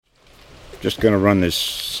Just going to run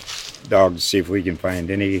this dog to see if we can find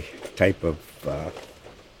any type of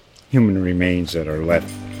human remains that are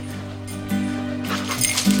left.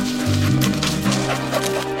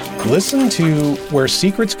 Listen to Where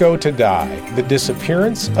Secrets Go to Die, The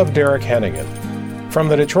Disappearance of Derek Hennigan. From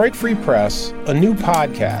the Detroit Free Press, a new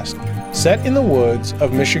podcast set in the woods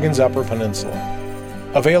of Michigan's Upper Peninsula.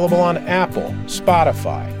 Available on Apple,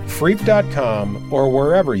 Spotify, Freep.com, or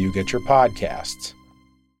wherever you get your podcasts.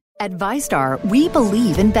 At ViStar, we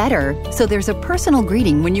believe in better. So there's a personal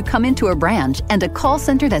greeting when you come into a branch and a call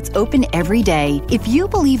center that's open every day. If you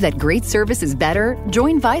believe that great service is better,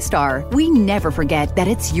 join ViStar. We never forget that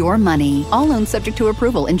it's your money. All loans subject to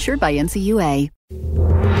approval, insured by NCUA.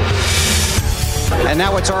 And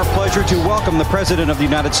now it's our pleasure to welcome the President of the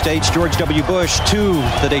United States, George W. Bush, to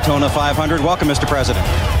the Daytona 500. Welcome, Mr. President.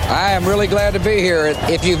 I am really glad to be here.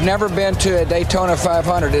 If you've never been to a Daytona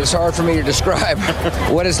 500, it's hard for me to describe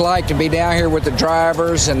what it's like to be down here with the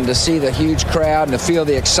drivers and to see the huge crowd and to feel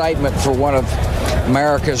the excitement for one of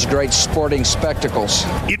America's great sporting spectacles.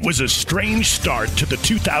 It was a strange start to the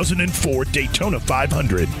 2004 Daytona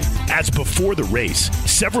 500. As before the race,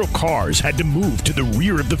 several cars had to move to the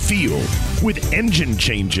rear of the field, with engine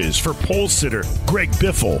changes for pole sitter Greg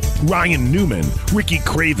Biffle, Ryan Newman, Ricky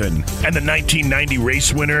Craven, and the 1990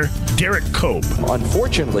 race winner Derek Cope.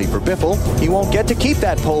 Unfortunately for Biffle, he won't get to keep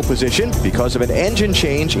that pole position because of an engine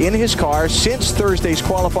change in his car since Thursday's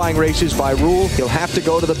qualifying races. By rule, he'll have to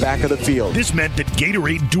go to the back of the field. This meant that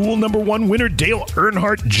Gatorade dual #1 winner Dale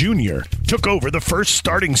Earnhardt Jr. took over the first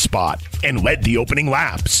starting spot and led the opening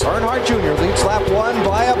laps. Earnhardt Jr. leads lap 1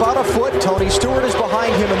 by about a foot. Tony Stewart is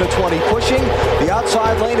behind him in the 20, pushing the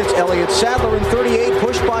outside lane. It's Elliott Sadler in 38,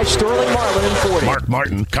 pushed by Sterling Marlin in 40. Mark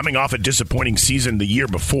Martin, coming off a disappointing season the year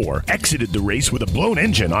before, exited the race with a blown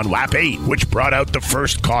engine on lap 8, which brought out the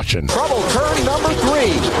first caution. Trouble, turn number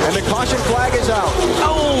 3, and the caution flag is out.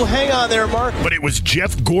 Oh, hang on there, Mark. But it was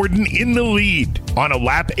Jeff Gordon in the lead on a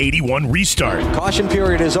lap 81 restart. Caution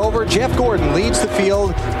period is over. Jeff Gordon leads the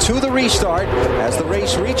field to the restart as the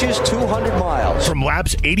race reaches 200 miles. From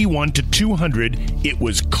laps 81 to 200, it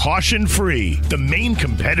was caution-free. The main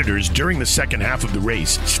competitors during the second half of the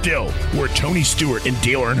race still were Tony Stewart and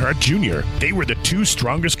Dale Earnhardt Jr. They were the two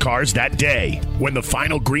strongest cars that day. When the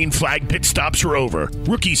final green flag pit stops were over,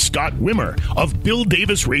 rookie Scott Wimmer of Bill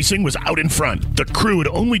Davis Racing was out in front. The crew had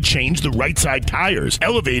only changed the right side tires,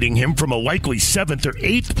 elevating him from a likely 7th or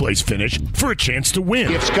 8th place finish for a chance to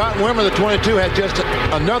win. If Scott Wimmer, the 22, had just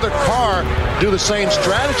another car do the same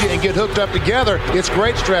strategy and get hooked up together, it's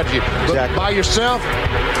great strategy. But exactly. By yourself,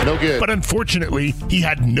 no good. But unfortunately, he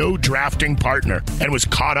had no drafting partner and was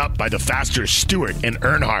caught up by the faster Stewart and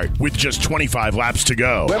Earnhardt with just 25 laps to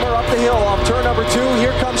go. Wimmer up the hill off turn number 2.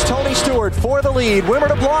 Here comes Tony Stewart for the lead. Wimmer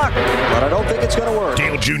to block, but I don't think it's going to work.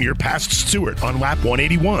 Dale Jr. passed Stewart on lap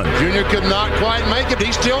 181. Jr. could not quite make it.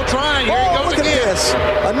 He's still trying. Here he goes look again. At this.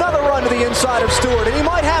 Another run to the inside of Stewart, and he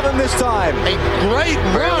might have him this time. A great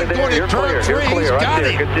run going to turn 3. He's got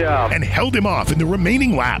him. Good job. And held him off in the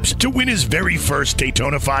remaining laps to win his very first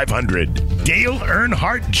Daytona 500. Dale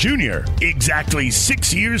Earnhardt Jr., exactly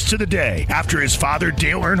 6 years to the day after his father,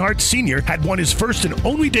 Dale Earnhardt Sr., had won his first and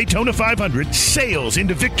only Daytona 500, sails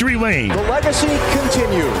into victory lane. The legacy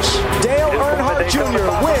continues. Dale Earnhardt Jr.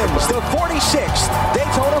 wins the 46th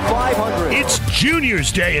Daytona 500. It's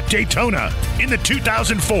Junior's Day at Daytona in the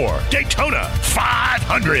 2004 Daytona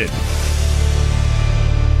 500.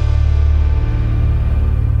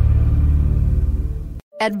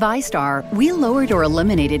 At ViStar, we lowered or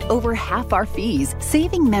eliminated over half our fees,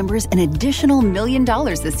 saving members an additional $1 million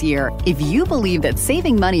this year. If you believe that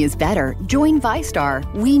saving money is better, join ViStar.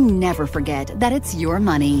 We never forget that it's your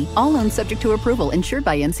money. All loans subject to approval, insured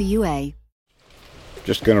by NCUA.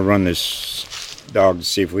 Just going to run this dog to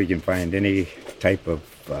see if we can find any type of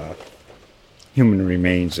human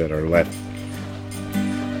remains that are left.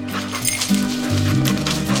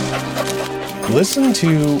 Listen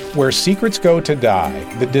to Where Secrets Go to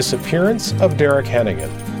Die, The Disappearance of Derek Hennigan.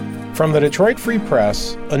 From the Detroit Free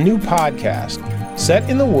Press, a new podcast set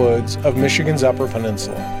in the woods of Michigan's Upper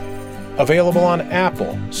Peninsula. Available on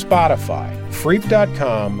Apple, Spotify,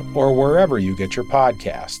 Freep.com, or wherever you get your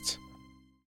podcasts.